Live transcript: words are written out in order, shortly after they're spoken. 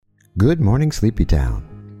Good morning, Sleepy Town.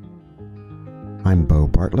 I'm Bo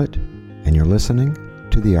Bartlett, and you're listening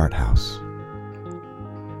to The Art House.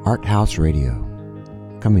 Art House Radio,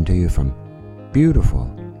 coming to you from beautiful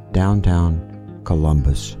downtown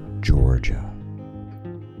Columbus, Georgia.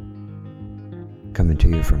 Coming to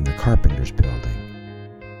you from the Carpenters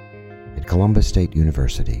Building at Columbus State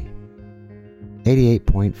University,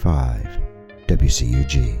 88.5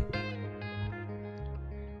 WCUG.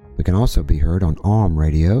 We can also be heard on ALM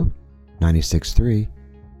Radio, 96.3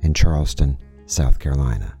 in Charleston, South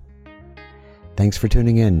Carolina. Thanks for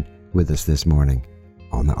tuning in with us this morning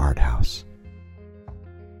on the Art House.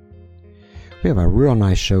 We have a real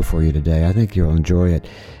nice show for you today. I think you'll enjoy it.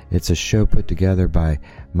 It's a show put together by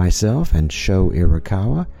myself and Sho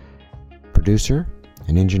Irakawa, producer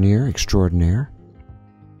and engineer extraordinaire.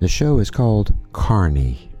 The show is called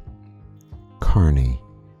Carney. Carney.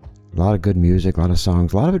 A lot of good music, a lot of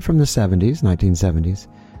songs, a lot of it from the 70s, 1970s.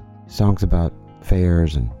 Songs about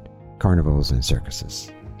fairs and carnivals and circuses.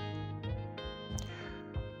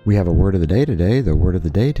 We have a word of the day today. The word of the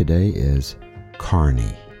day today is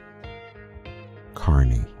carny.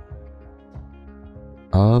 Carny.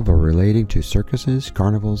 Of or relating to circuses,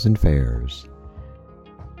 carnivals, and fairs.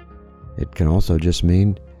 It can also just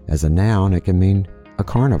mean, as a noun, it can mean a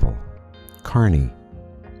carnival, carny,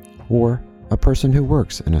 or a person who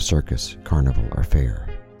works in a circus, carnival, or fair.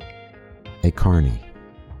 A carny.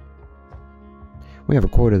 We have a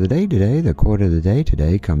quote of the day today. The quote of the day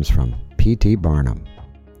today comes from P.T. Barnum.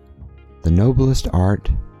 The noblest art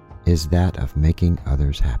is that of making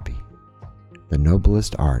others happy. The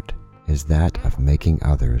noblest art is that of making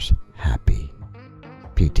others happy.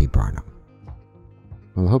 P.T. Barnum.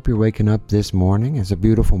 Well, I hope you're waking up this morning. It's a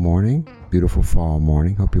beautiful morning, beautiful fall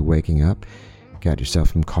morning. Hope you're waking up. Got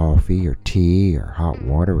yourself some coffee or tea or hot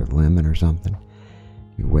water with lemon or something.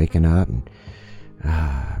 You're waking up and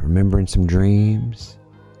remembering some dreams,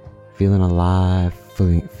 feeling alive,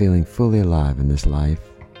 feeling fully alive in this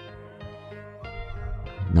life.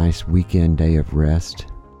 Nice weekend day of rest.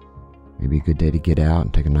 Maybe a good day to get out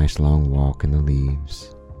and take a nice long walk in the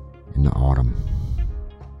leaves in the autumn.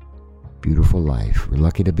 Beautiful life. We're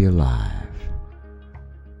lucky to be alive.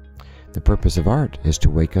 The purpose of art is to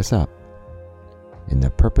wake us up. And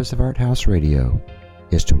the purpose of Art House Radio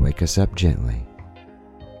is to wake us up gently.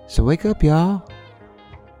 So wake up, y'all.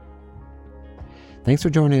 Thanks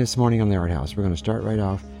for joining us this morning on the Art House. We're going to start right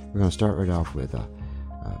off with a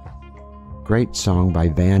great song by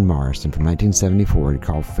Van Morrison from 1974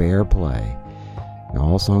 called Fair Play.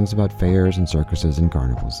 All songs about fairs and circuses and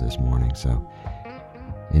carnivals this morning. So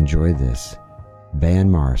enjoy this.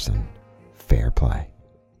 Van Morrison, Fair Play.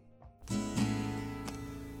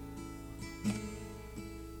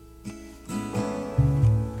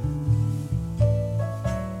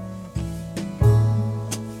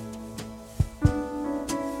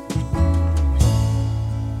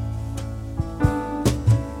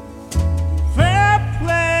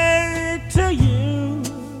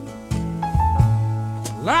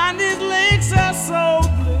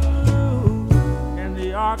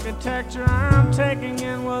 Architecture I'm taking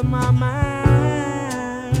in with my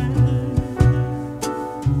mind,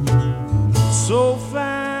 so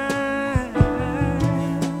fine.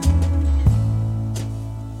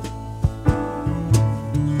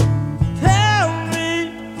 Tell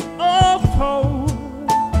me, oh Poe,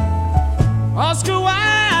 Oscar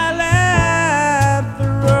Wilde at the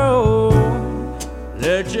road.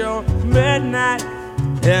 Let your midnight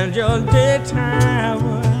and your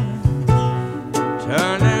daytime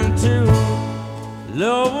turn into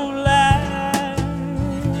low light.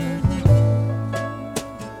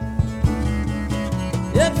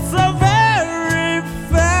 It's a very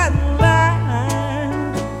fine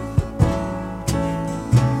line,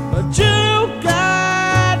 but you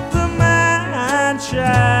got the mind,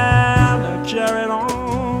 child, to carry it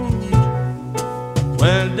on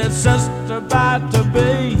when it's just about to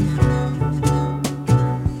be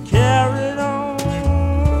carried on.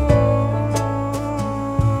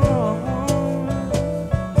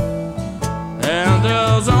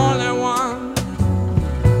 There's only one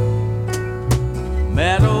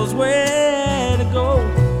meadow's way to go,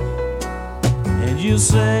 and you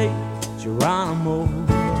say Geronimo.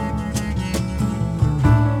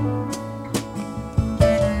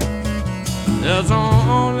 There's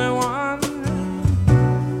only one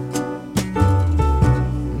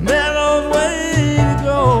meadow's way to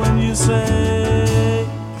go, and you say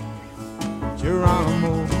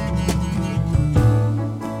Geronimo.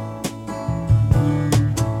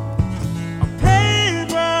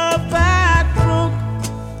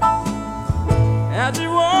 As you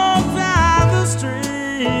walk down the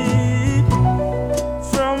street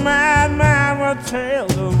from my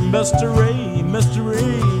tales of mystery,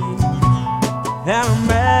 mystery, and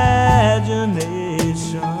imagination.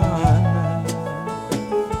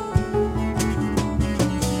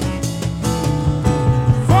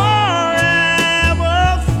 Forever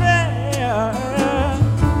fair,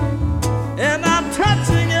 and I'm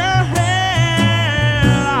touching your hand.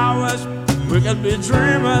 I wish we could be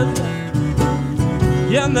dreamers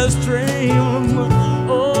in this dream.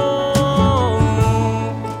 Oh,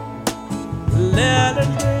 let it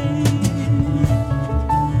be.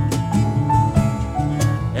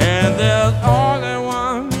 And there's only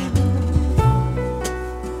one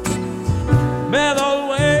better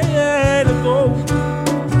way to go.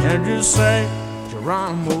 And you say,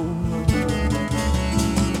 Geronimo.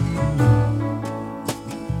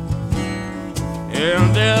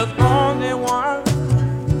 And there's only one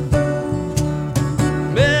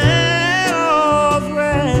better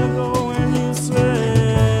way to go. And you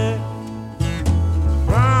say,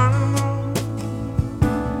 Geronimo.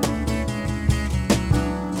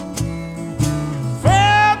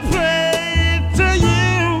 Fair play to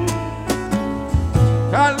you,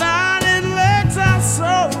 'cause lining legs are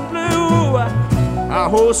so blue. I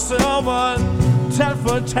hold silver tat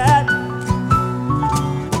for tat,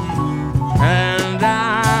 and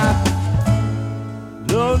I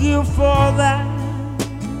love you for that.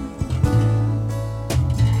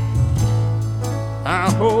 I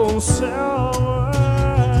hold silver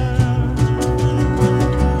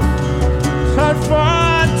tat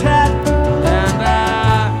for tat, and I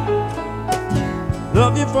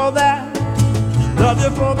love you for that. Love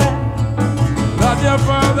you for that. Love you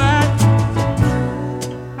for that.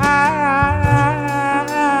 I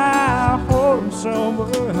hold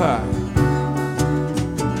silver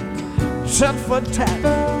tat for tat,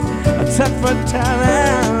 tat for tat,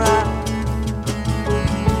 and I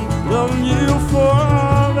love you for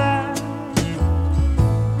that.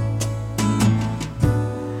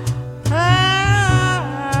 I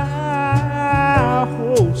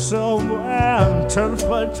hold silver tat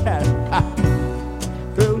for tat,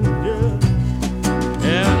 oh yeah,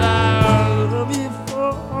 and I love you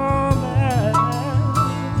for that.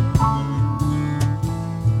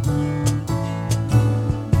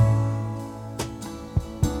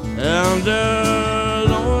 And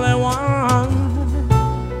there's only one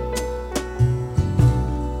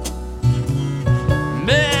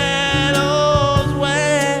better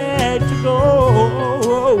way to go.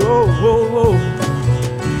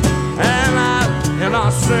 And I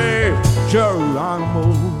say, Geronimo.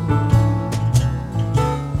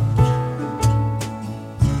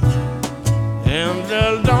 And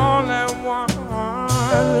there's only one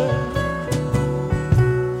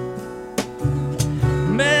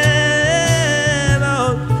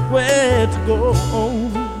way to go.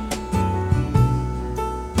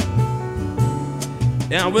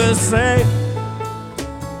 And we'll say,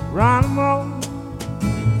 Geronimo,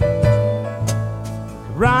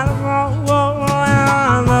 Geronimo,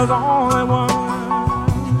 and there's only one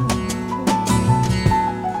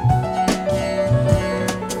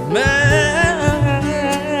man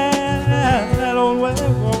that'll way to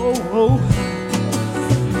go.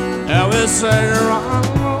 And we'll say, Geronimo.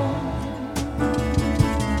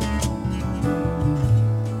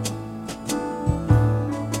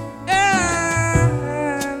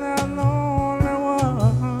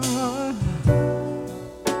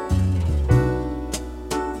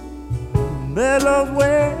 Better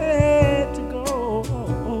way to go.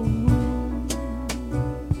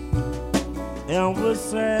 And we're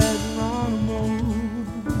sad no more.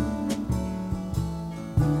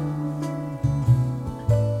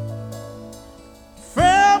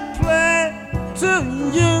 Fair play to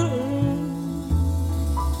you.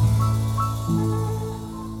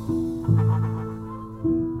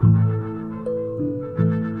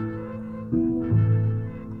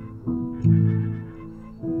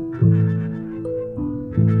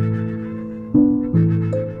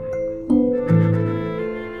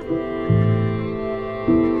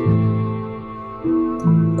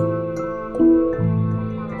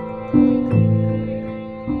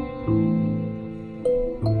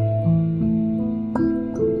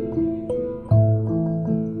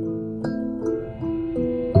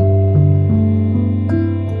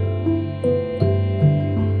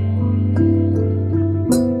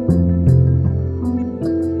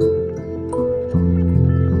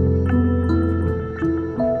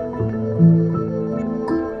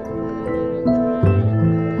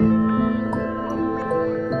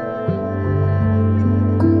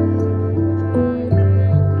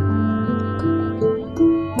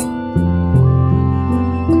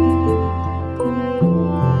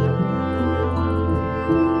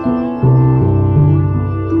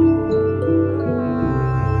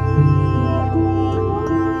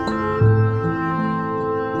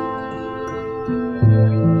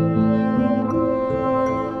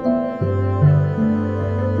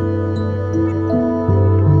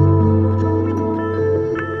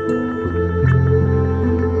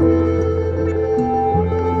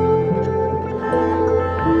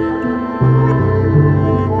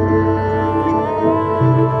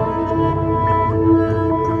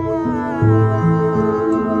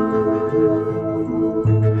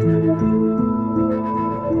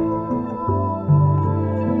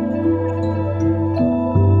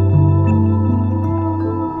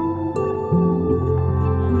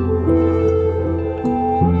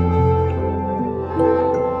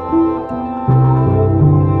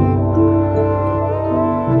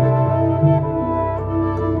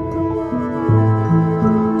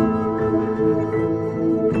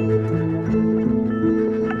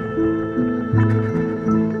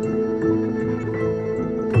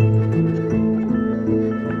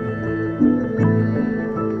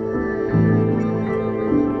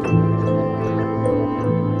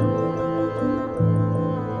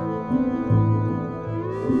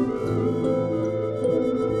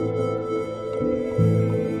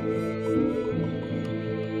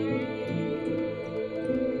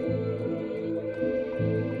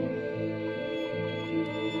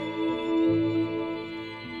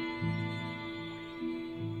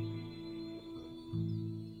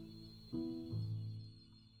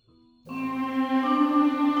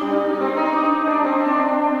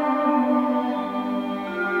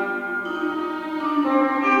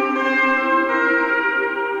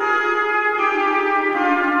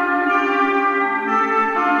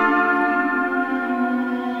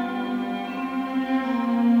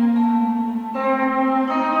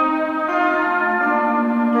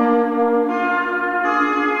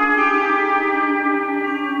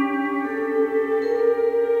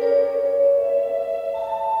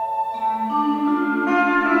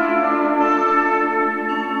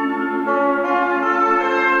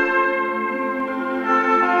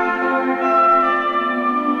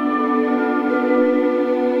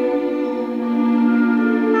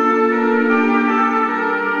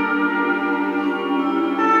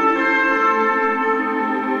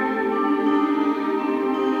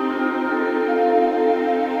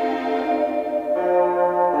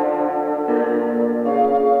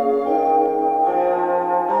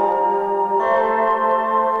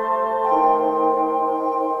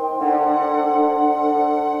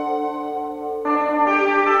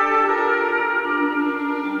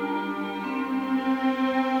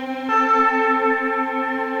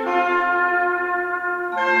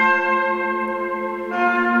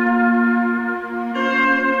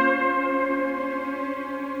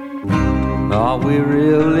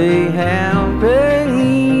 stay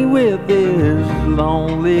happy with this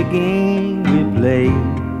lonely game we play,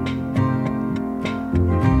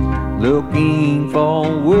 looking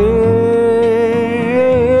for words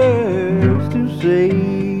to say,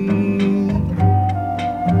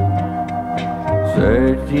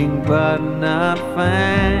 searching but not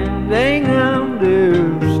finding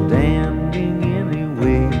understanding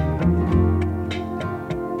anyway.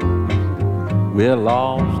 We're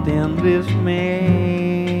lost in this masquerade,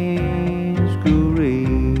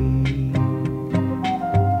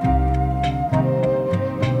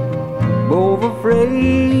 both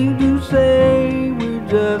afraid to say we're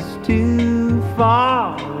just too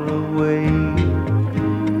far away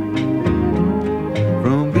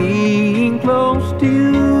from being close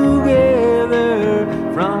together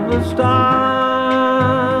from the start.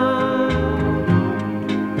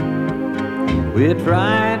 We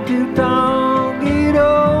tried to talk it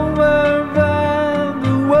over, but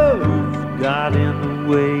the words got in the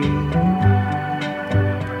way.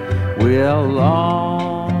 We're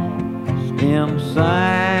lost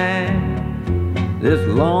inside this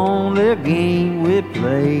lonely game we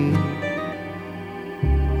play.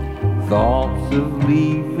 Thoughts of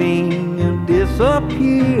leaving and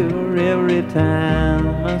disappear every time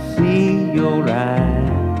I see your eyes.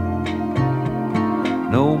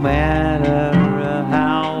 No matter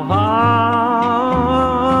how hard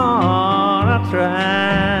I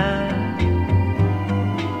try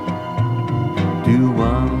to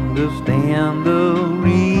understand the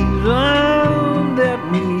reason that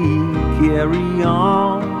we carry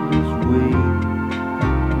on this way,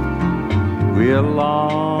 we're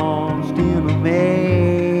lost in a masquerade.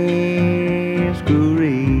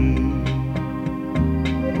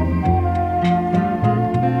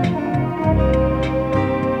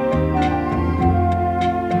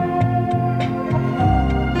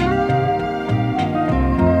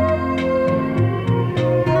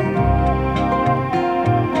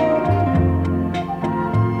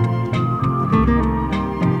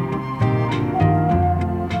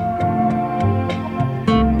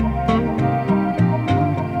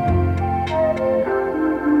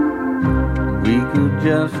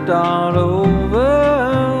 Just start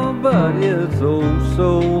over, but it's oh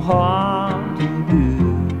so hard to do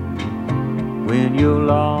when you're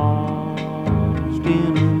lost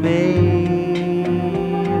in a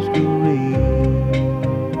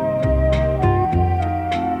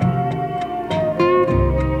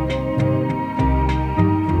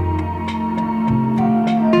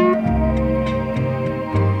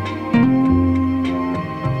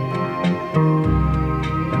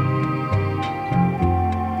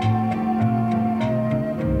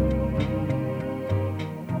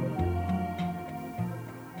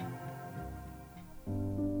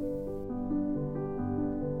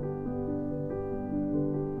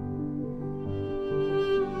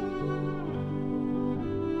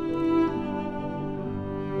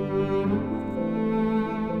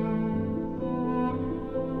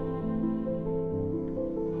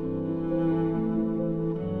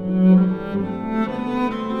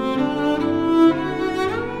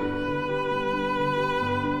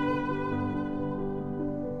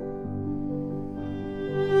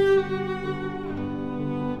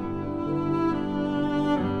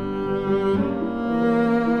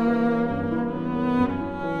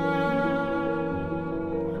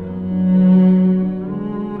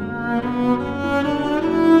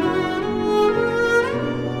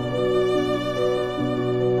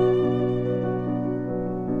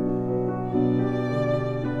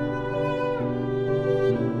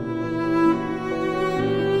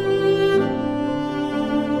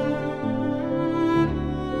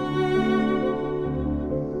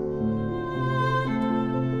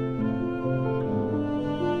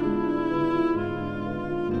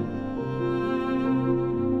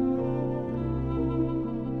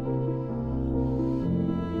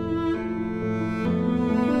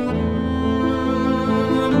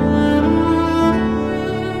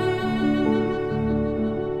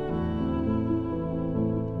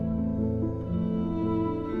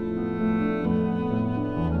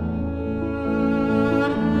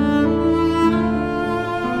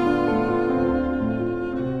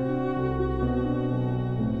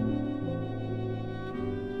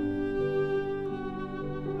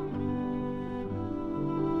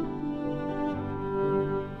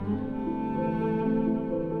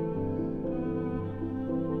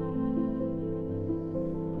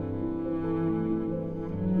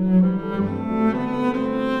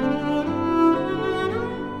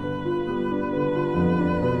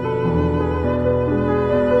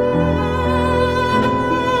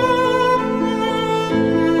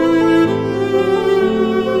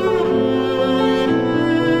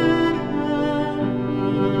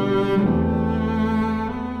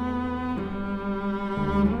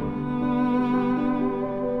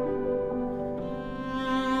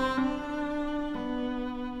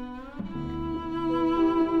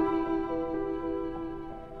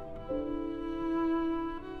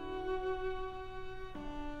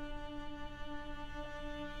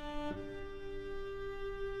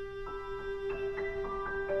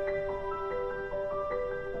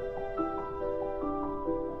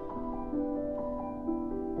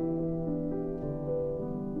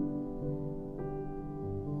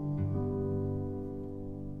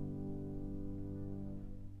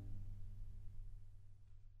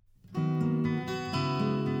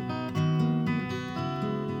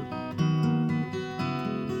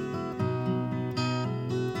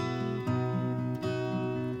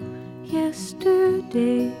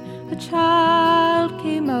day a child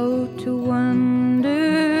came out to wander,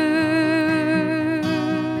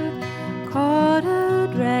 caught a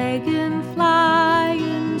dragonfly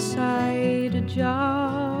inside a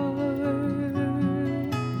jar.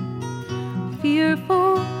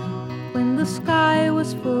 Fearful when the sky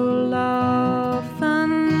was full of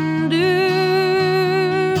thunder,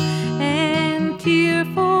 and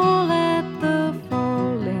tearful at the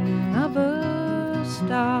falling of a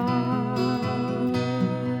star.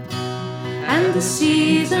 And the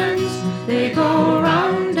seasons, they go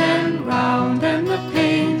round and round, and the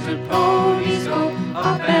painted ponies go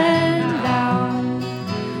up and down.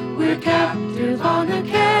 We're captive on a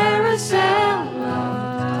carousel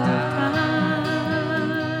of time.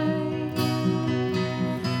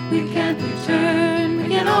 We can't return, we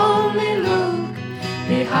can only look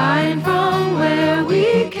behind from where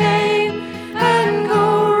we came, and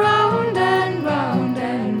go round and round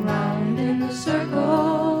and round in the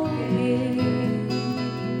circle again.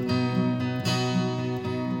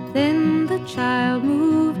 Then the child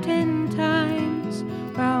moved 10 times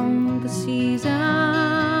round the seasons,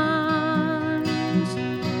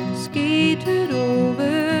 skated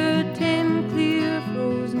over 10 clear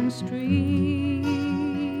frozen streams.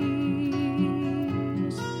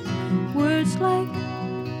 Words like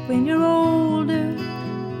when you're older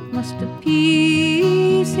must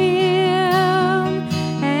appease him,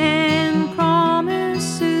 and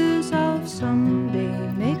promises of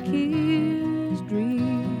someday make his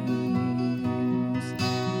dreams.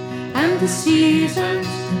 And the seasons,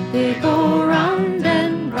 they go round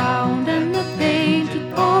and round, and the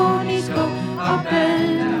painted ponies go up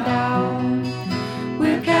and down.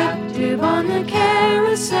 We're captive on the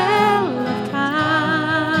carousel of time.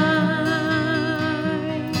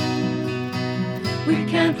 We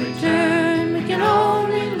can't return, we can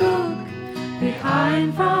only look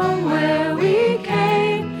behind from where we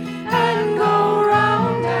came, and go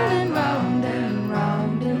round and round and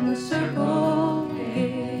round in the circle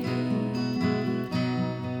again.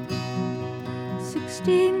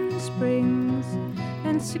 16 springs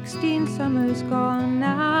and 16 summers gone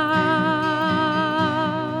now.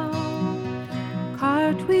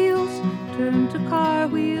 Cartwheels turn to car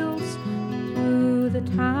wheels through the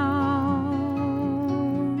town,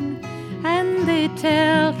 and they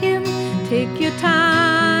tell him, take your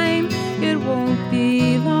time, it won't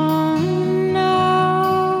be long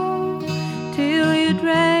now, till you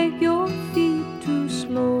drag your feet too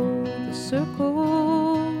slow the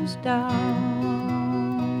circles down.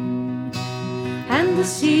 And the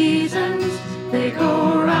seasons, they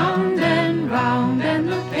go round and round, and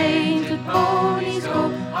the painted ponies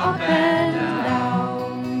go up and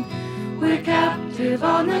down. We're captive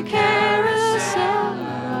on the carousel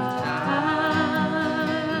of time.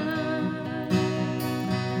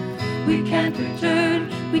 We can't return,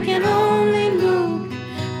 we can only look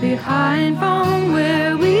behind from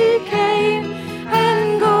where we came,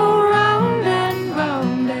 and go round and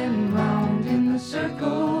round and round in the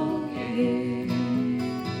circle again.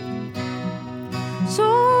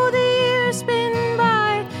 So the years spin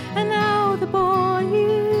by, and now the boy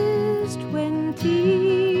is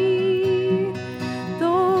 20.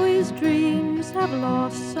 Though his dreams have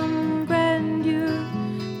lost some grandeur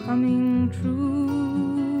coming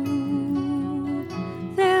true,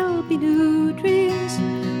 there'll be new dreams,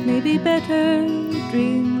 maybe better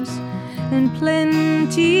dreams, and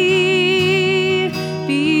plenty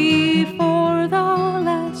before the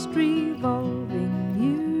last revolving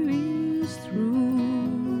year is through.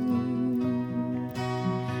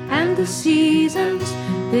 And the seasons,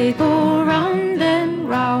 they go round and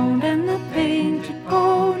round, and the painted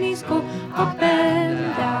ponies go up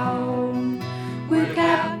and down. We're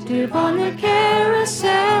captive on the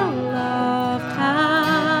carousel of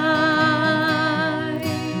time.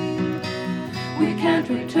 We can't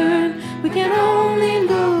return, we can only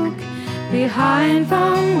look behind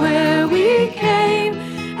from where we came,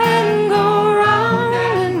 and go round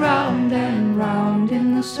and round and round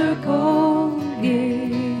in the circle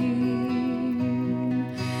again,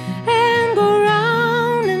 and go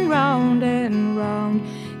round and round and round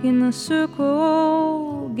in the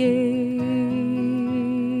circle again.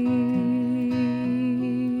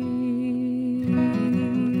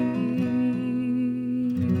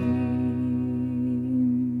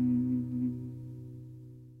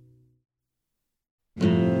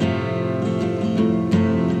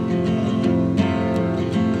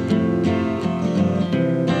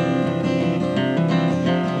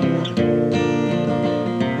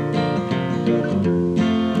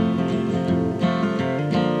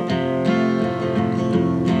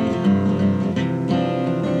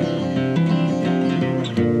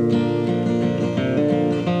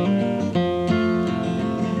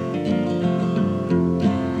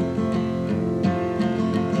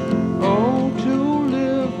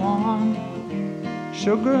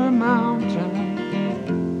 Sugar Mountain,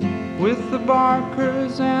 with the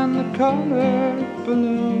barkers and the colored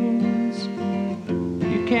balloons.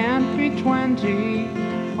 You can't be 20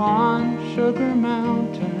 on Sugar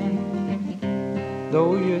Mountain,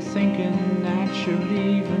 though you're thinking that you're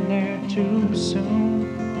leaving there too soon.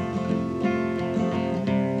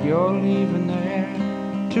 You're leaving there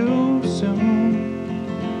too soon.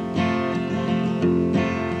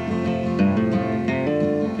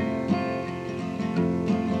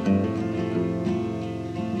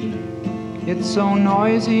 It's so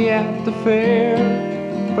noisy at the fair,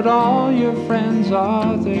 but all your friends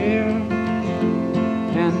are there.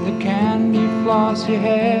 And the candy floss you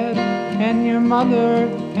had, and your mother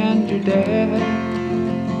and your dad.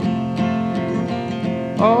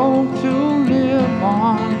 Oh, to live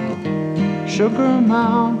on Sugar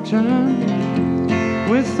Mountain,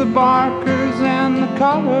 with the barkers and the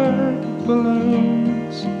colored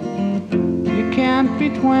balloons. You can't be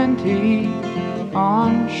 20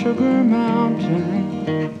 on Sugar Mountain,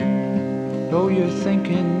 though you're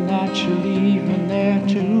thinking that you're leaving there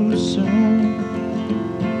too soon.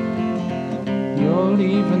 You're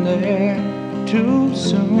leaving there too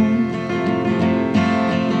soon.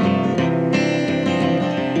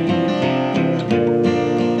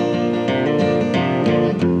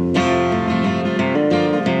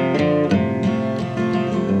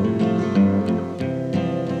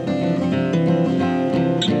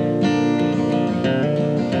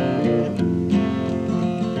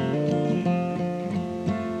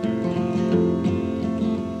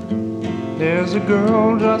 There's a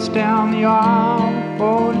girl just down the aisle,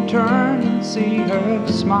 oh, to turn and see her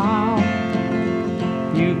smile.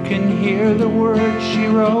 You can hear the words she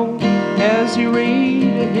wrote as you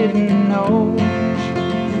read a hidden note.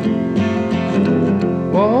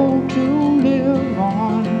 Oh, to live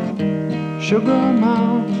on Sugar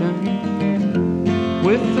Mountain,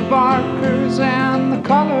 with the barkers and the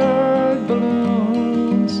colored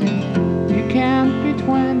balloons. You can't be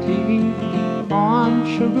 20 on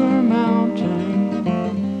Sugar Mountain,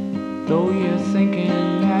 though you're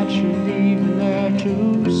thinking that you're leaving there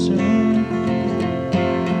too soon.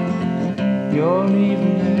 You're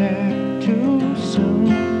leaving there too soon.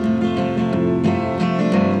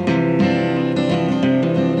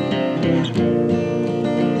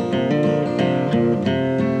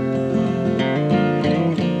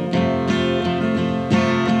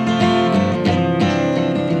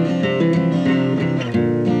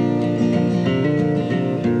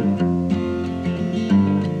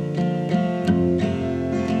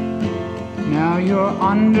 You're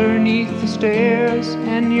underneath the stairs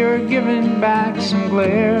and you're giving back some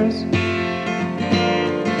glares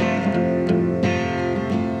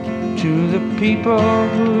to the people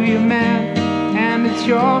who you met, and it's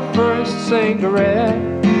your first cigarette.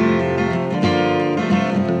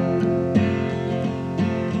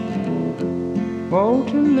 Oh,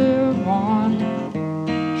 to live on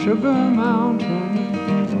Sugar Mountain,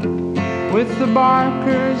 with the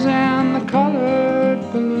barkers and the colored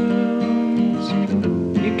balloons.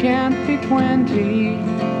 You can't be 20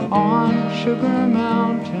 on Sugar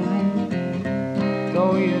Mountain,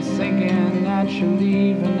 though you're thinking that you're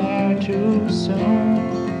leaving there too soon.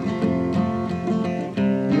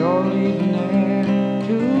 You're leaving there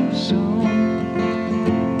too soon.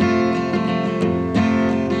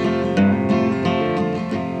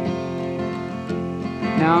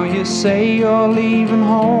 Now you say you're leaving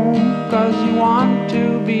home 'cause you want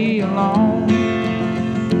to be alone.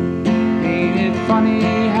 Ain't it funny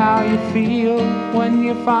how you feel when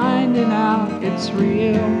you're finding out it's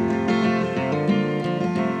real?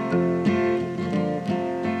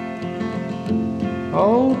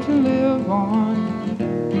 Oh, to live on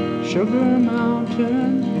Sugar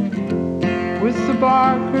Mountain, with the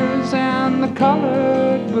barkers and the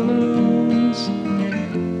colored balloons.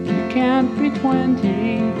 You can't be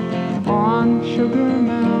 20 on Sugar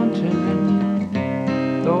Mountain,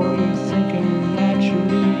 though you're thinking that you're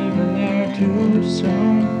leaving there too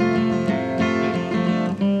soon.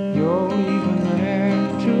 You're leaving there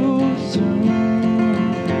too soon.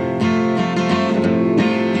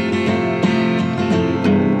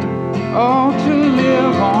 Oh, to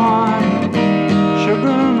live on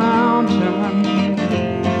Sugar Mountain,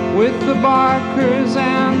 with the barkers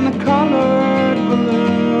and the colored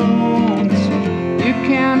balloons. You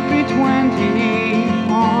can't be 20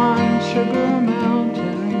 on Sugar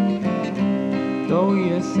Mountain, though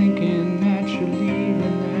you're thinking that you're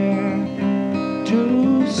leaving there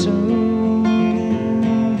too soon.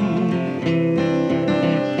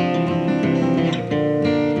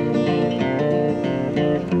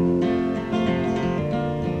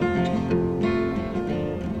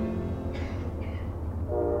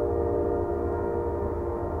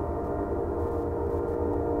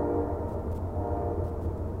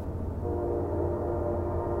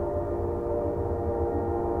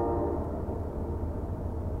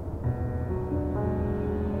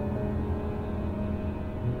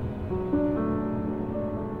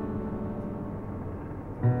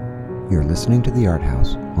 listening to The Art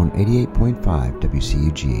House on 88.5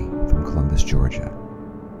 WCUG from Columbus, Georgia.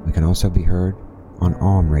 We can also be heard on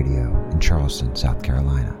Alm Radio in Charleston, South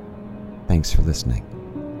Carolina. Thanks for listening.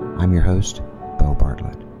 I'm your host, Bo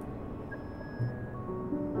Bartlett.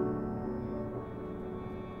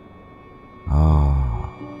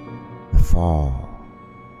 The fall.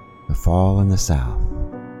 The fall in the South.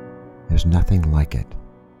 There's nothing like it.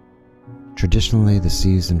 Traditionally the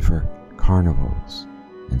season for carnivals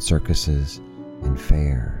and circuses and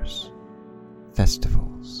fairs,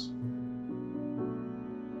 festivals.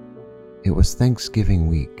 It was Thanksgiving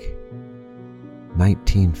week,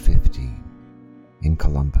 1915, in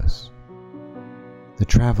Columbus. The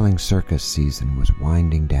traveling circus season was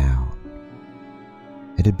winding down.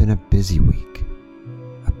 It had been a busy week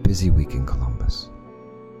in Columbus.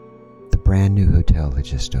 The brand new hotel had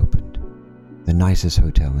just opened, the nicest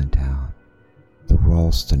hotel in town, the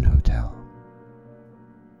Ralston Hotel.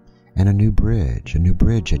 And a new bridge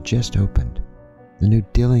had just opened, the new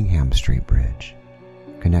Dillingham Street Bridge,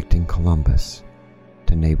 connecting Columbus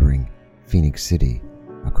to neighboring Phoenix City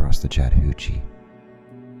across the Chattahoochee.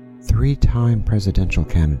 Three-time presidential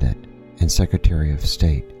candidate and Secretary of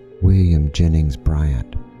State William Jennings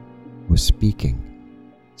Bryan was speaking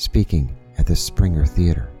at the Springer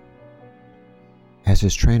Theater. As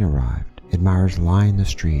his train arrived, admirers lined the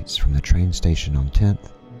streets from the train station on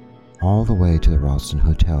 10th all the way to the Ralston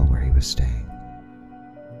Hotel where he was staying.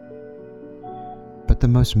 But the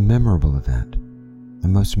most memorable event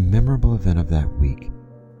of that week,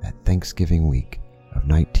 that Thanksgiving week of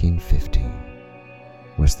 1915,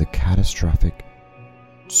 was the catastrophic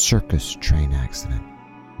circus train accident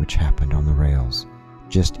which happened on the rails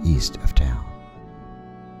just east of town,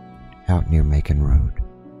 out near Macon Road.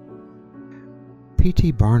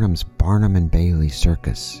 P.T. Barnum's Barnum and Bailey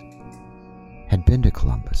Circus had been to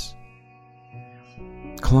Columbus.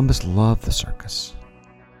 Columbus loved the circus.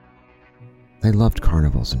 They loved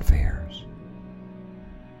carnivals and fairs.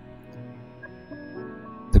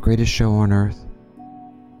 The greatest show on earth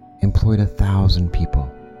employed 1,000 people,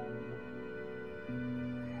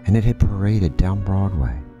 and it had paraded down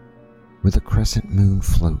Broadway with a crescent moon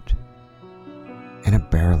float and a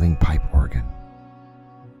barreling pipe organ.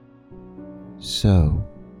 So,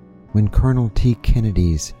 when Colonel T.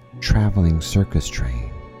 Kennedy's traveling circus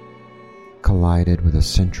train collided with a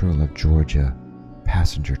Central of Georgia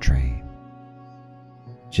passenger train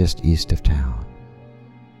just east of town,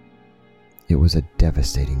 it was a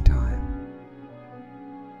devastating time.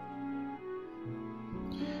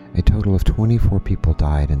 A total of 24 people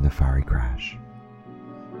died in the fiery crash,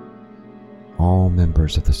 all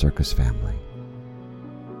members of the circus family.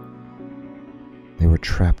 They were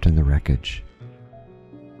trapped in the wreckage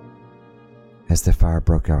as the fire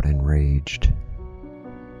broke out and raged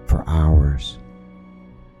for hours.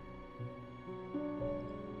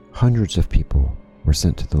 Hundreds of people were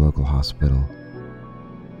sent to the local hospital.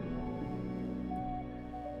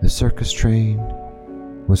 The circus train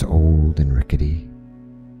was old and rickety.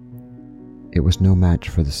 It was no match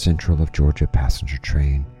for the Central of Georgia passenger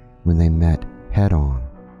train when they met head-on,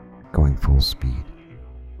 going full speed.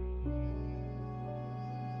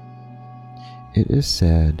 It is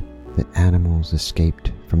said that animals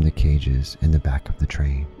escaped from the cages in the back of the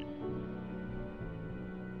train.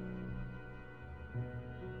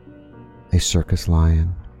 A circus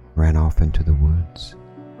lion ran off into the woods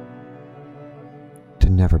to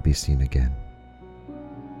never be seen again.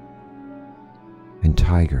 And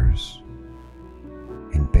tigers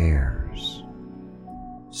and bears,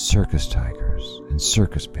 circus tigers and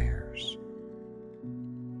circus bears,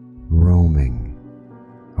 roaming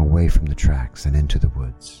away from the tracks and into the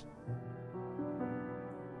woods.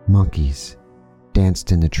 Monkeys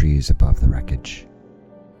danced in the trees above the wreckage,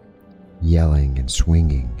 yelling and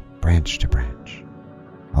swinging branch to branch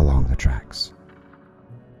along the tracks.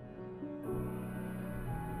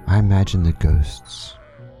 I imagine the ghosts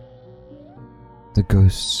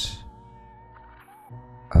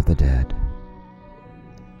of the dead,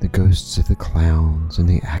 the ghosts of the clowns and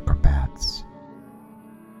the acrobats,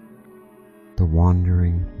 the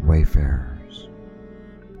wandering wayfarers,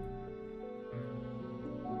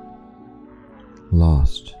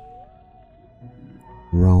 lost,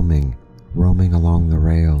 roaming along the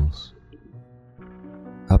rails,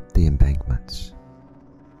 up the embankments,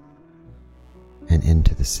 and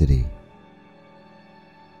into the city,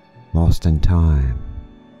 lost in time,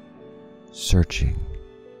 searching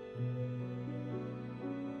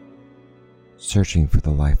for the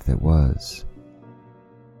life that was,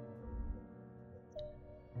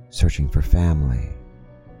 searching for family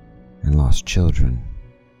and lost children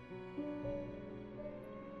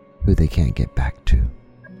who they can't get back to.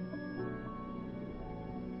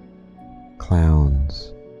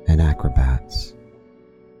 clowns and acrobats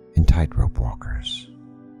and tightrope walkers,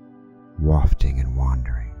 wafting and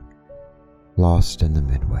wandering, lost in the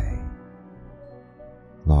midway,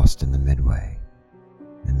 lost in the midway,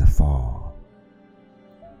 in the fall,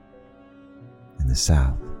 in the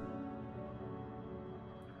south,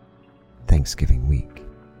 Thanksgiving week,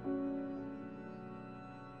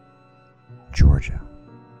 Georgia,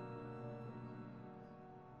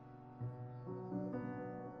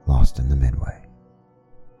 lost in the midway.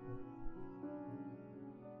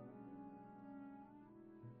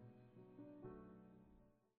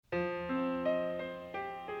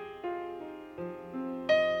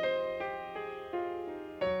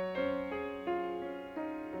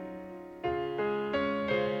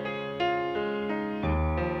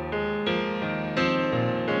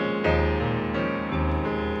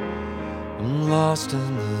 I'm lost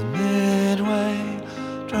in the midway,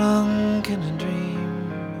 drunk in a dream,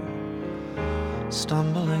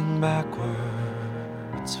 stumbling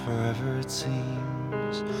backwards forever it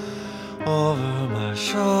seems. Over my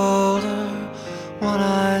shoulder, one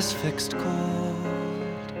eye's fixed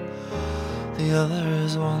cold, the other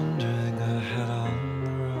is wandering ahead on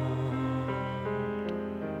the road.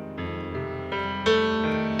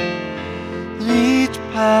 And each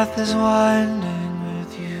path is winding,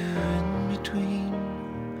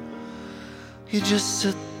 you just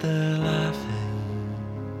sit there laughing.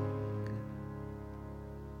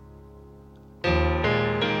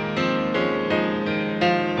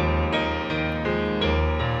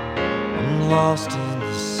 I'm lost in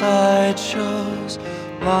the sideshows,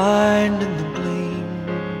 blind in the gleam.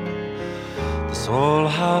 This old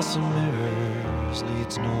house of mirrors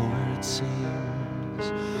leads nowhere it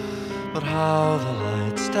seems. But how the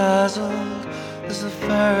lights dazzled as the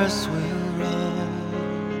Ferris wheel rolled.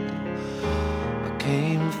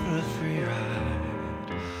 Came for a free ride,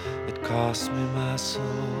 it cost me my soul.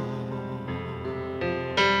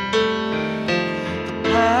 The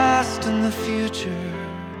past and the future,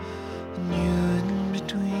 and you in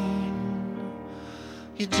between,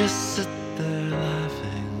 you just sit there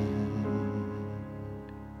laughing.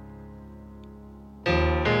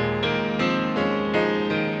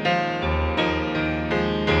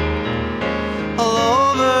 All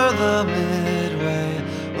over the midway,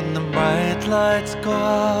 when the bright lights go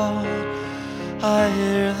out, I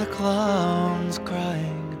hear the clowns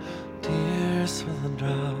crying tears for the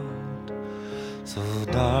drought. So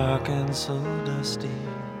dark and so dusty,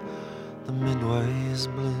 the midway is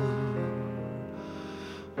blue,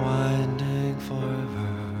 winding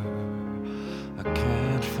forever. I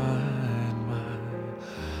can't find my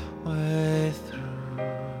way through.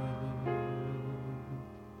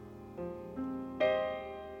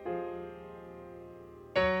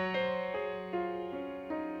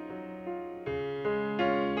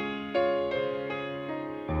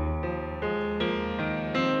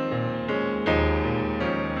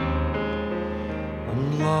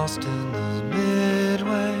 Lost in the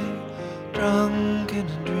midway, drunk in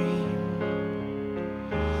a dream,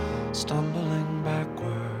 stumbling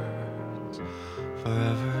backwards,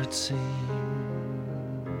 forever it seems.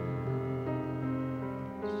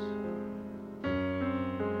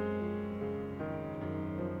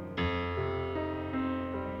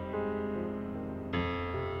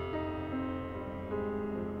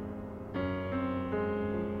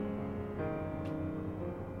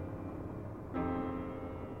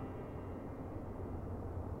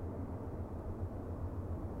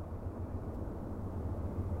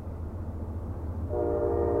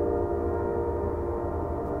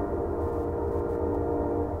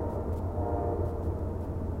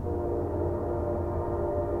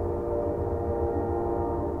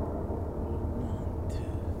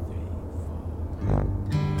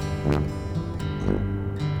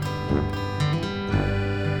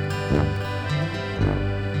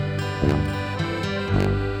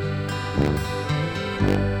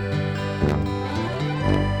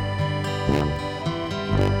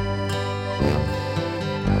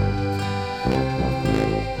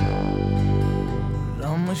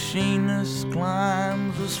 Machinist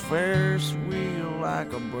climbs his Ferris wheel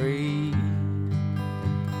like a breeze,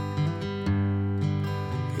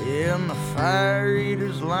 and the fire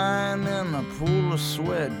eater's lying in a pool of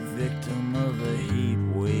sweat, victim of a heat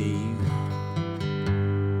wave.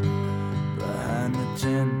 Behind the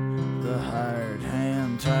tent, the hired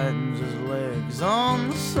hand tightens his legs on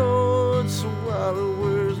the sword so while he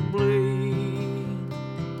wears blade.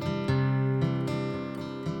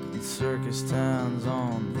 And circus towns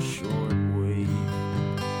on the short wave.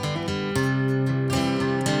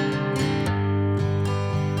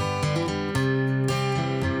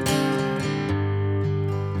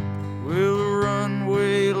 Well,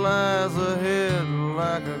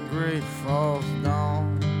 night falls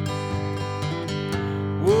down.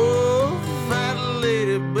 Whoa, fat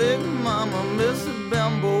lady, big mama, Missy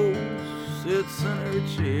Bimbo sits in her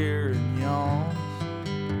chair and yawns.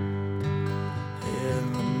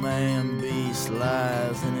 And the man beast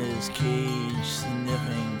lies in his cage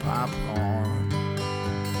sniffing popcorn.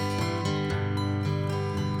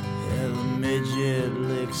 And the midget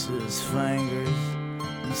licks his fingers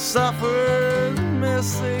and suffers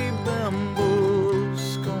Missy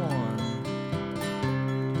Bimbo's scorn.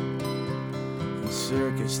 The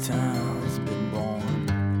circus town's been born.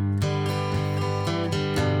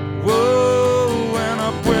 Whoa, and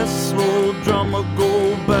a whistle drummer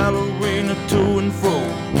go ballerina to and fro,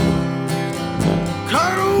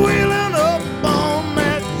 cartwheeling up on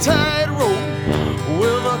that tightrope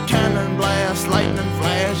with a cannon blast, lightning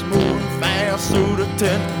flash, moving fast through the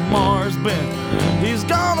tent. Mars bent, he's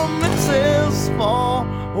gonna miss his fall.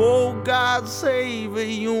 Oh, God save a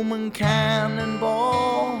human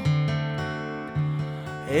cannonball.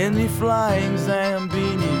 And the flying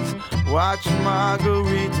Zambinis watch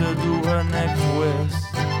Margarita do her neck twist.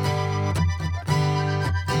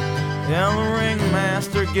 And the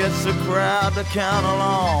ringmaster gets the crowd to count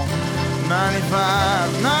along.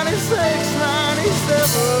 95, 96,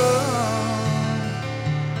 97.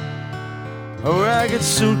 A ragged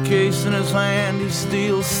suitcase in his hand, he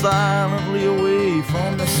steals silently away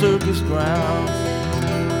from the circus grounds.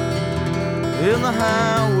 In the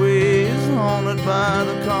highways haunted by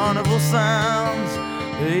the carnival sounds,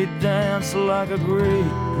 they dance like a great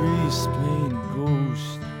grease-painted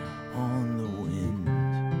ghost on the wind.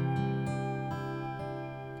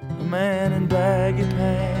 A man in baggy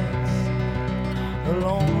pants, a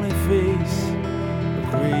lonely face, a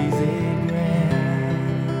crazy grin,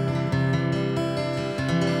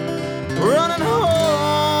 running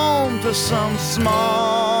home to some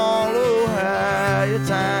small Ohio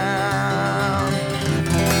town.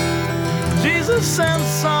 Jesus sent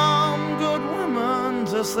some good women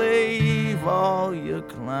to save all your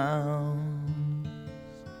clowns.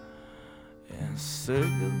 And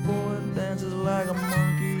circus boy dances like a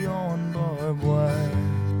monkey on barbed wire.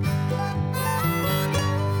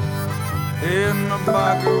 In the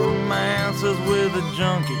bar romances with a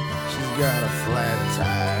junkie, she's got a flat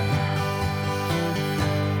tire.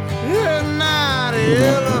 At night the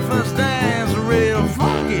elephants dance real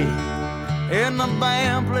funky, and the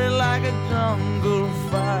band play like a jungle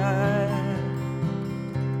fire.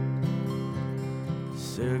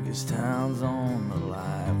 Circus town's on the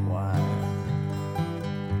live wire,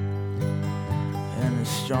 and the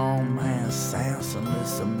strong man Samson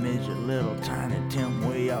lifts a midget little tiny Tim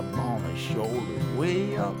way up on his shoulders,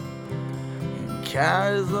 way up, and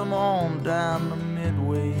carries them on down the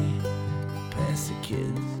midway, past the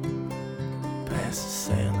kids, past the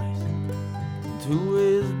sailors, to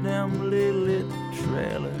his dimly lit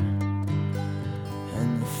trailer. And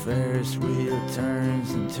the Ferris wheel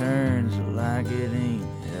turns and turns like it ain't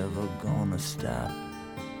ever gonna stop.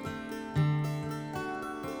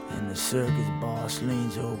 And the circus boss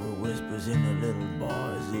leans over, whispers in the little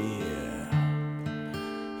boy's ear,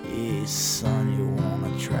 "Hey son, you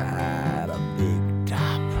wanna try the big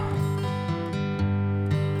top?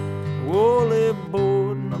 Woolly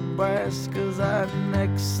board, Nebraska's our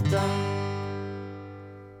next stop."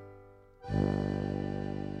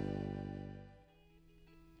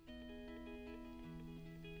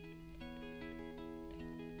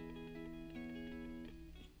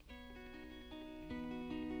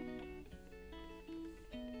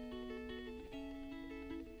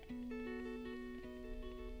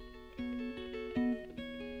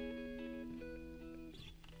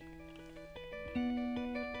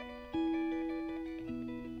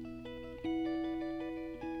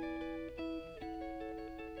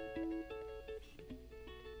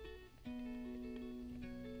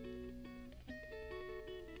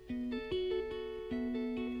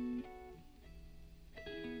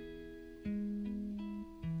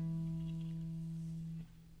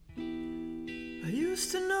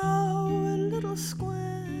 Used to know a little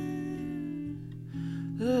square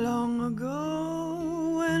long ago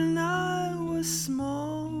when I was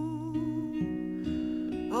small.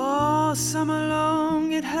 All summer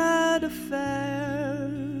long it had a fair,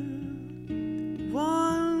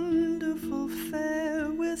 wonderful fair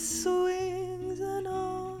with swings and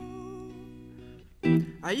all.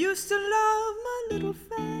 I used to love my little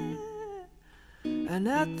fair, and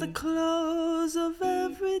at the close of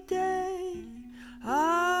every day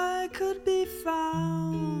I could be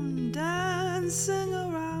found dancing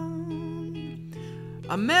around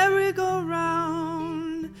a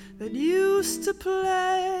merry-go-round that used to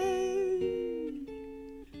play.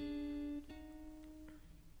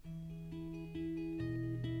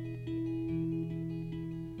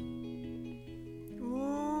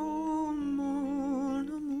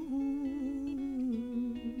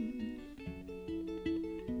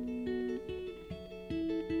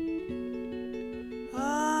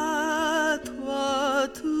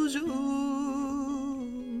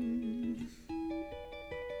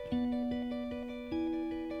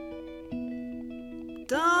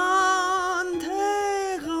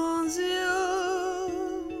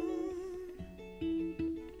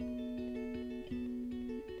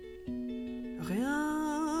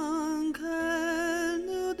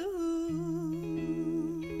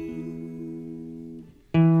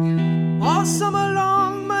 All summer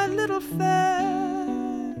long, my little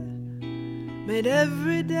fair made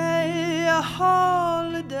every day a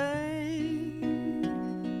holiday.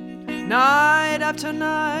 Night after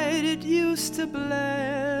night it used to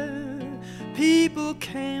blare. People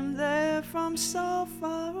came there from so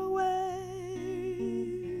far away,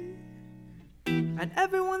 and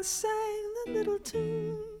everyone sang the little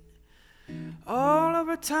tune. All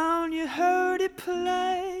over town you heard it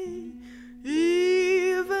play.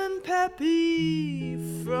 Even Pepe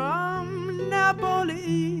from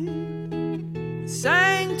Napoli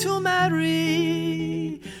sang to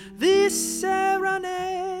Mary this serenade.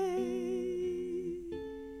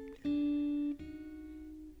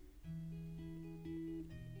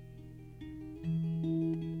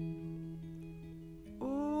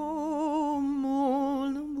 Oh,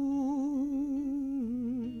 mon amour,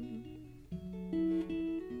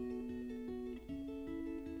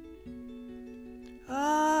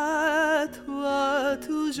 à toi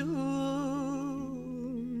toujours.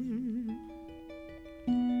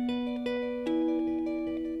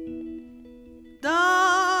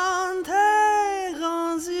 Dans tes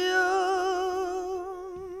grands yeux,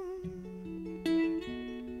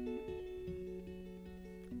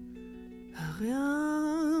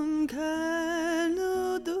 rien que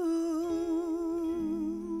nous deux.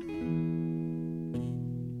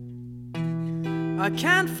 I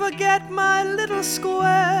can't forget my little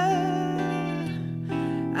square,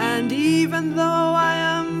 and even though I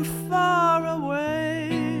am far away,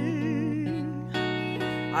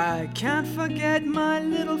 I can't forget my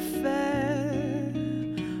little fair.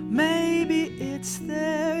 Maybe it's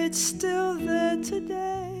there, it's still there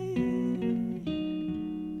today.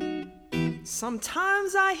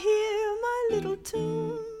 Sometimes I hear my little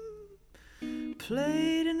tune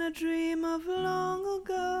played in a dream of long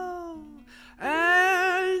ago,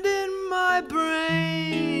 and in my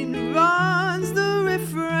brain runs the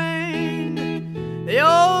refrain, the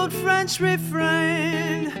old French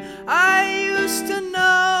refrain I used to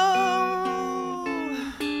know.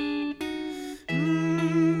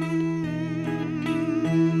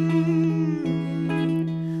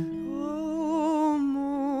 Oh,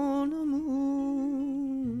 mon amour,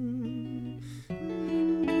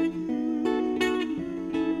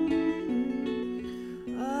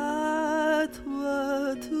 à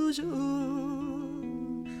toi toujours.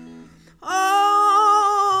 Oh,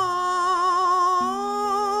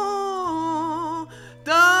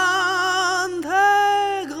 dans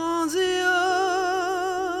tes grands yeux.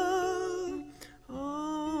 Oh,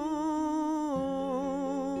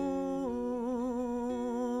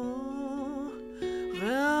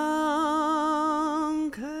 rien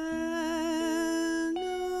que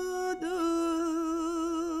nous deux.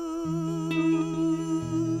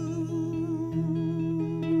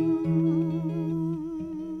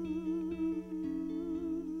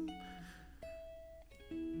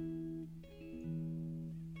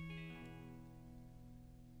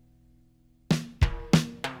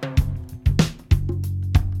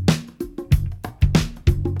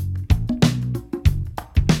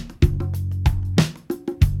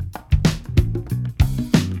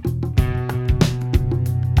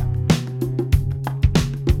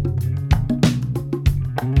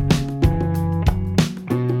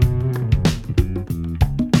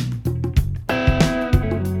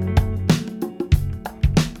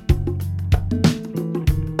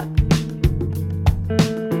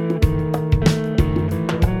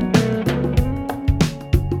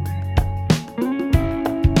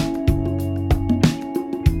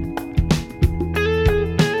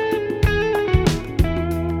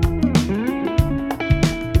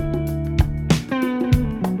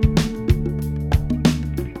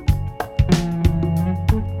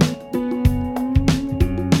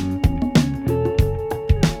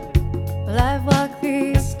 Well, I've walked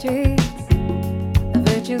these streets, a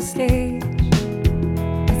virtual stage,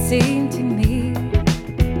 it seemed to me.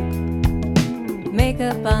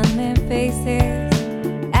 Makeup on their faces,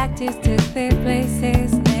 actors took their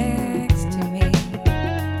places next to me.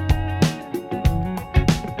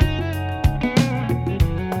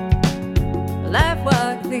 Well, I've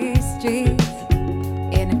walked these streets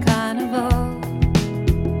in a carnival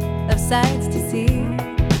of sights to see.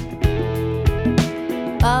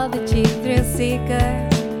 All the cheap thrill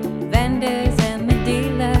seekers, vendors and the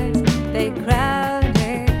dealers, they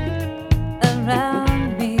crowded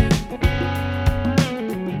around me.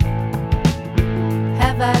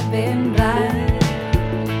 Have I been blind?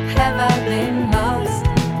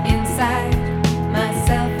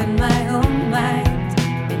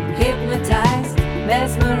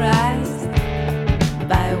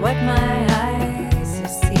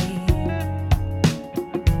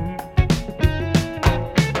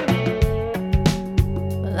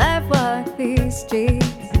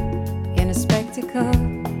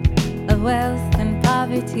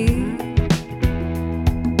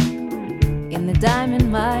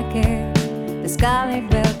 my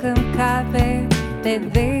welcome carpet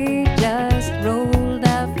that they just rolled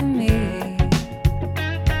out for me.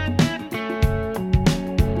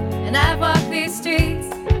 And I've walked these streets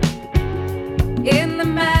in the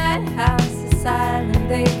madhouse, as silent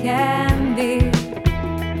they can be,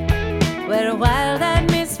 where a wild-eyed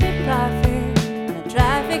misfit prophet on a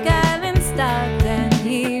traffic island stopped, and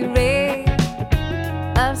he raved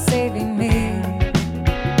of saving me.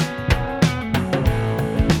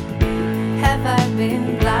 Have I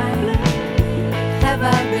been blind? Have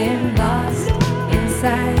I been lost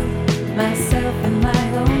inside myself and my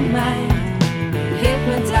own mind?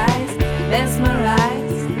 Hypnotized,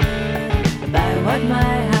 mesmerized by what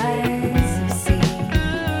my eyes have seen.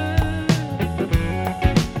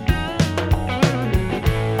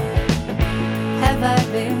 Have I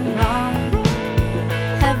been wrong?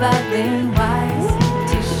 Have I been wise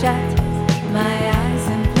to shut my eyes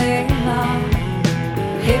and play along?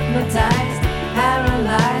 Hypnotized,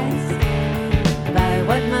 paralyzed by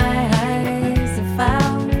what my eyes have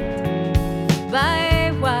found,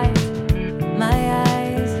 by what my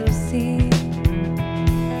eyes have seen,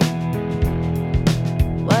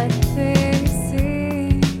 what they see.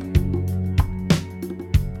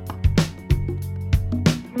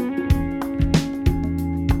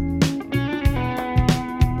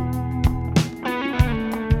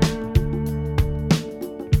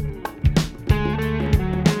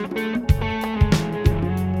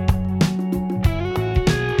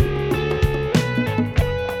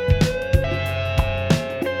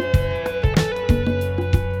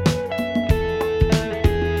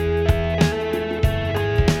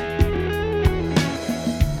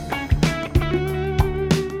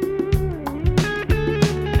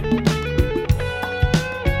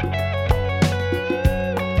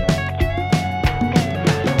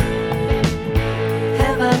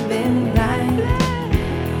 Have I been blind?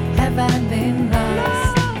 Have I been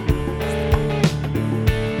lost?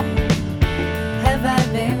 Have I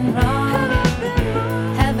been wrong?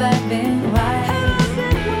 Have I been wise?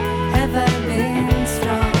 Have I been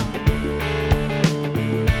strong?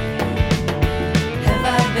 Have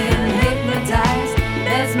I been hypnotized,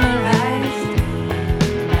 mesmerized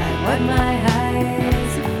by what my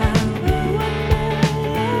eyes have found?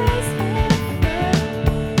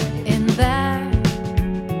 In that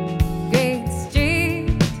great street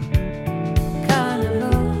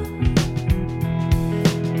carnival,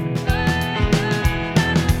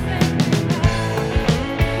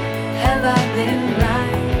 have I been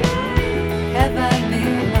blind? Have I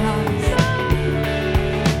been lost?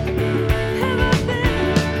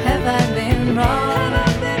 Have I been wrong?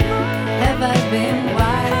 Have I been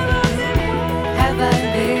wise? Have I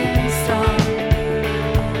been strong?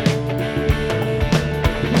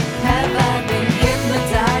 Have I been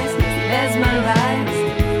hypnotized, mesmerized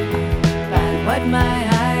by what my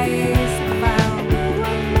eyes have found?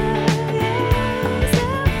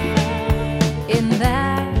 In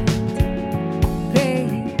that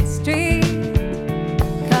great street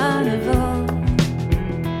carnival,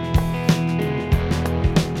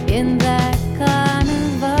 in that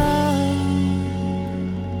carnival.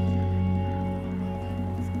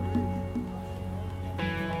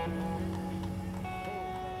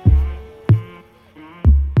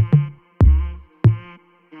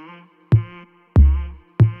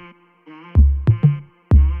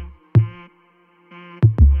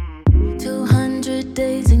 200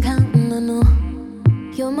 days and counting, I know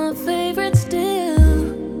you're my favorite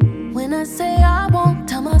still. When I say I won't,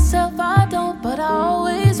 tell myself I don't, but I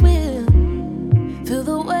always will. Feel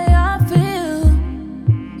the way I feel.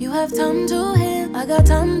 You have time to heal, I got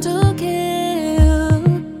time to kill.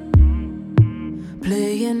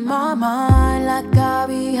 Play in my mind like I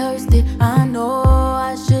rehearsed it. I know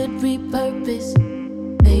I should repurpose.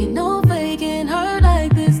 Ain't no faking hurt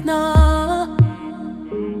like this, nah.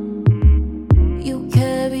 You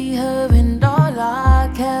carry her and all I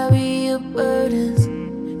carry your burdens.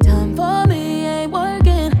 Time for me ain't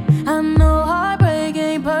working. I know heartbreak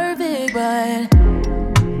ain't perfect, but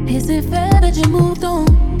is it fair that you moved on?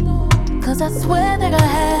 Cause I swear that I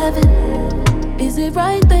haven't. Is it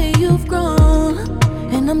right that you've grown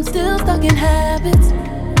and I'm still stuck in habits?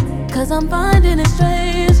 Cause I'm finding it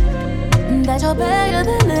strange that you're better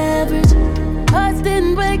than average. Hearts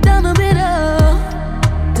didn't break down the middle.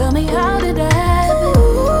 Tell me, how did that happen?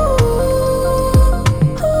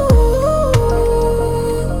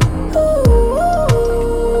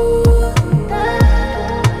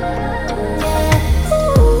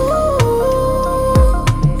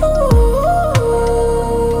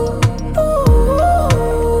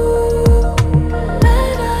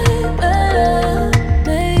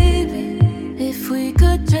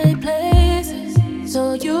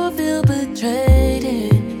 So you feel betrayed,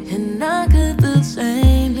 and I could feel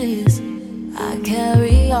shameless. I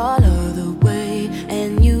carry all of the weight,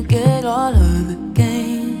 and you get all of the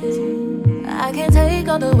gains. I can't take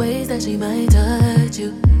all the ways that she might touch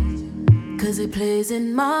you, 'cause it plays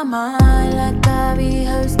in my mind like I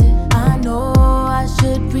rehearsed it. I know I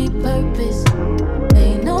should repurpose.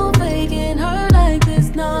 Ain't no faking her like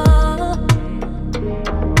this, nah.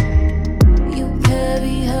 You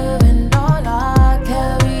carry her and all I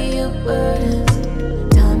carry your burdens.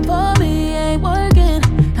 Time for me ain't working.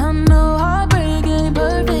 I know heartbreak ain't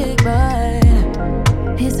perfect, but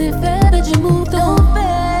is it fair that you moved on?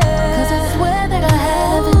 'Cause I swear that I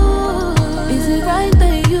haven't. Is it right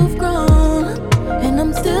that you've grown and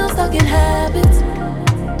I'm still stuck in habits?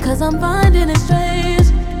 'Cause I'm finding it strange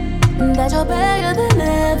that you're better than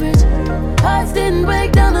average. Hearts didn't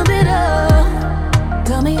break down a bit.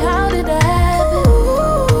 Tell me, how did that happen?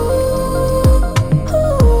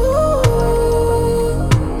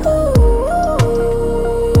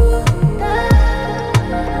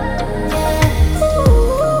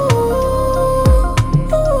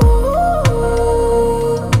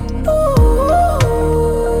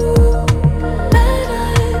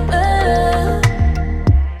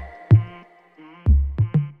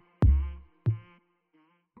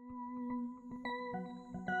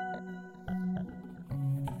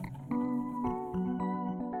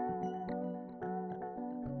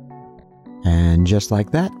 And just like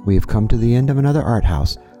that, we've come to the end of another Art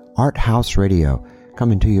House Radio,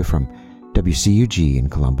 coming to you from WCUG in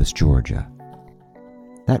Columbus, Georgia.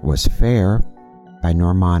 That was Fair by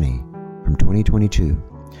Normani from 2022.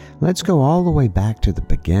 Let's go all the way back to the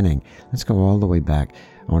beginning. Let's go all the way back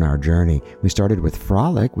on our journey. We started with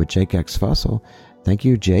Frolic with Jake X Fussell. Thank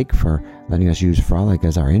you, Jake, for letting us use Frolic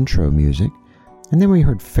as our intro music. And then we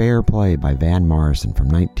heard Fair Play by Van Morrison from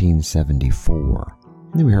 1974.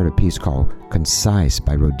 And then we heard a piece called Concise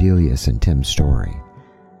by Rodelius and Tim Story.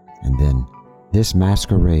 And then This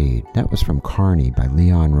Masquerade, that was from Carney by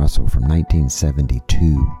Leon Russell from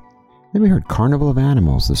 1972. Then we heard Carnival of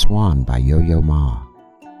Animals, The Swan by Yo-Yo Ma.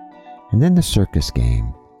 And then The Circus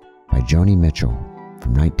Game by Joni Mitchell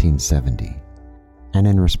from 1970. And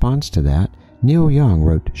in response to that, Neil Young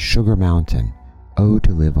wrote Sugar Mountain, Oh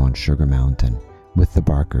to Live on Sugar Mountain, with the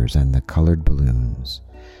Barkers and the Colored Balloons.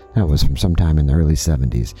 That was from sometime in the early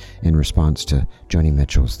 70s in response to Joni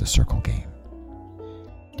Mitchell's The Circle Game.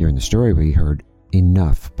 During the story, we heard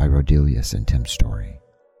Enough by Rodelius and Tim Story.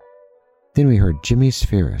 Then we heard Jimmy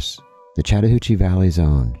Spheris, the Chattahoochee Valley's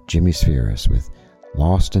own Jimmy Spheris, with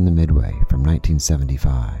Lost in the Midway from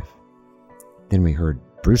 1975. Then we heard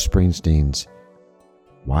Bruce Springsteen's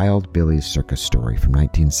Wild Billy's Circus Story from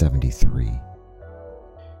 1973.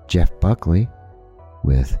 Jeff Buckley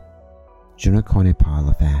with Je ne connais pas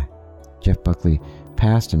la fin. Jeff Buckley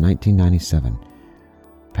passed in 1997.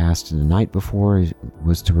 Passed the night before he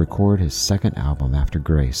was to record his second album after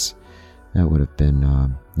Grace. That would have been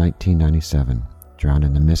 1997, drowned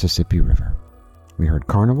in the Mississippi River. We heard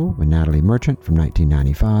Carnival with Natalie Merchant from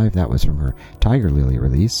 1995. That was from her Tiger Lily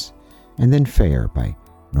release. And then Fair by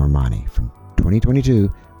Normani from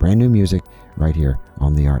 2022. Brand new music right here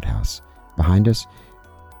on the Art House. Behind us,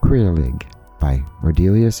 Queerlig by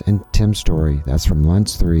Rodelius and Tim Story. That's from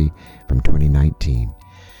Luntz 3 from 2019. I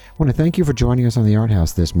want to thank you for joining us on the Art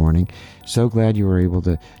House this morning. So glad you were able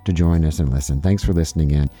to join us and listen. Thanks for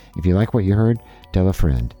listening in. If you like what you heard, tell a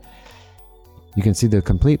friend. You can see the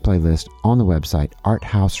complete playlist on the website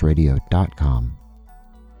arthouseradio.com.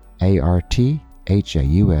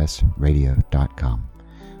 ARTHAUS radio.com.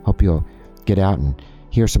 Hope you'll get out and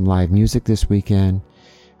hear some live music this weekend.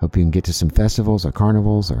 Hope you can get to some festivals or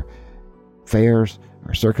carnivals or fairs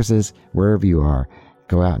or circuses, wherever you are.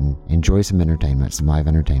 Go out and enjoy some entertainment, some live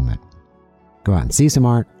entertainment. Go out and see some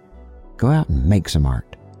art. Go out and make some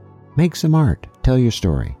art. Make some art. Tell your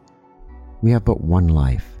story. We have but one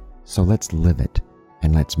life, so let's live it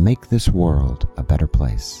and let's make this world a better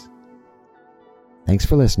place. Thanks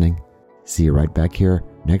for listening. See you right back here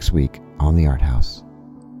next week on the Art House.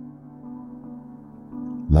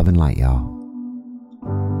 Love and light, y'all.